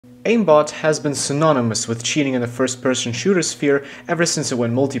AIMBOT has been synonymous with cheating in the first-person shooter sphere ever since it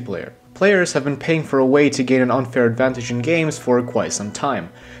went multiplayer. Players have been paying for a way to gain an unfair advantage in games for quite some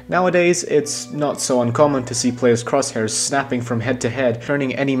time. Nowadays, it's not so uncommon to see players' crosshairs snapping from head to head,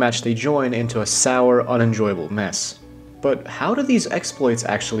 turning any match they join into a sour, unenjoyable mess. But how do these exploits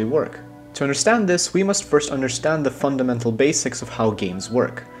actually work? To understand this, we must first understand the fundamental basics of how games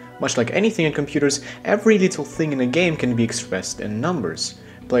work. Much like anything in computers, every little thing in a game can be expressed in numbers.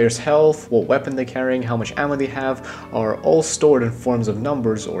 Players' health, what weapon they're carrying, how much ammo they have, are all stored in forms of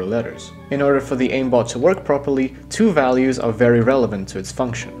numbers or letters. In order for the aimbot to work properly, two values are very relevant to its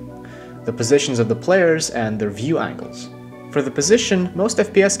function: the positions of the players and their view angles. For the position, most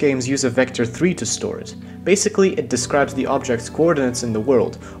FPS games use a vector 3 to store it. Basically, it describes the object's coordinates in the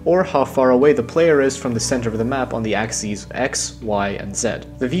world, or how far away the player is from the center of the map on the axes X, Y, and Z.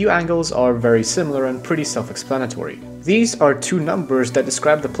 The view angles are very similar and pretty self-explanatory. These are two numbers that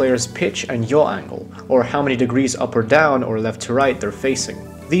describe the player's pitch and yaw angle, or how many degrees up or down or left to right they're facing.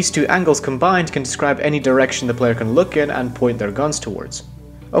 These two angles combined can describe any direction the player can look in and point their guns towards.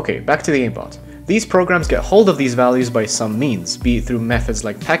 Okay, back to the aimbot. These programs get hold of these values by some means, be it through methods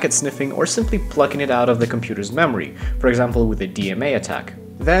like packet sniffing or simply plucking it out of the computer's memory, for example with a DMA attack.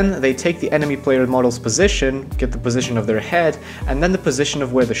 Then they take the enemy player model's position, get the position of their head, and then the position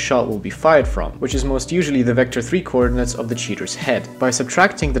of where the shot will be fired from, which is most usually the vector 3 coordinates of the cheater's head. By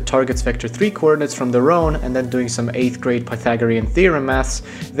subtracting the target's vector 3 coordinates from their own and then doing some 8th grade Pythagorean theorem maths,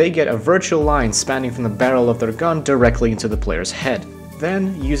 they get a virtual line spanning from the barrel of their gun directly into the player's head.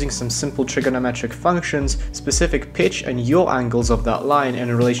 Then, using some simple trigonometric functions, specific pitch and yaw angles of that line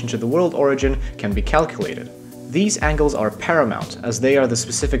in relation to the world origin can be calculated. These angles are paramount, as they are the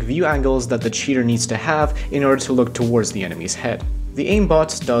specific view angles that the cheater needs to have in order to look towards the enemy's head. The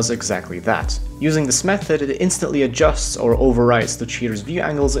aimbot does exactly that. Using this method, it instantly adjusts or overwrites the cheater's view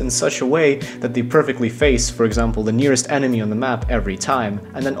angles in such a way that they perfectly face, for example, the nearest enemy on the map every time,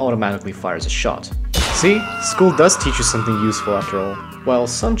 and then automatically fires a shot. See? School does teach you something useful after all. While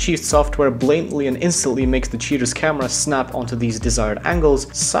some cheat software blatantly and instantly makes the cheater's camera snap onto these desired angles,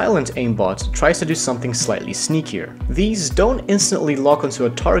 Silent Aimbot tries to do something slightly sneakier. These don't instantly lock onto a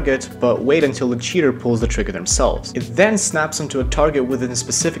target, but wait until the cheater pulls the trigger themselves. It then snaps onto a target within a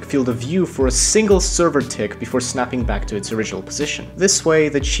specific field of view for a single server tick before snapping back to its original position. This way,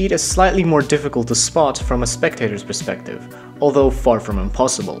 the cheat is slightly more difficult to spot from a spectator's perspective, although far from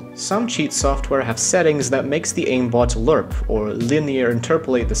impossible. Some cheat software have settings that makes the aimbot lerp, or linear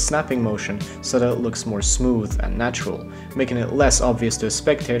interpolate the snapping motion so that it looks more smooth and natural, making it less obvious to a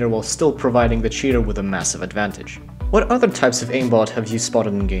spectator while still providing the cheater with a massive advantage. What other types of aimbot have you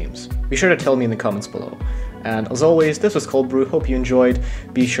spotted in games? Be sure to tell me in the comments below. And as always, this was Cold Brew, hope you enjoyed.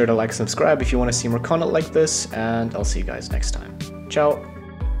 Be sure to like and subscribe if you want to see more content like this, and I'll see you guys next time. Ciao!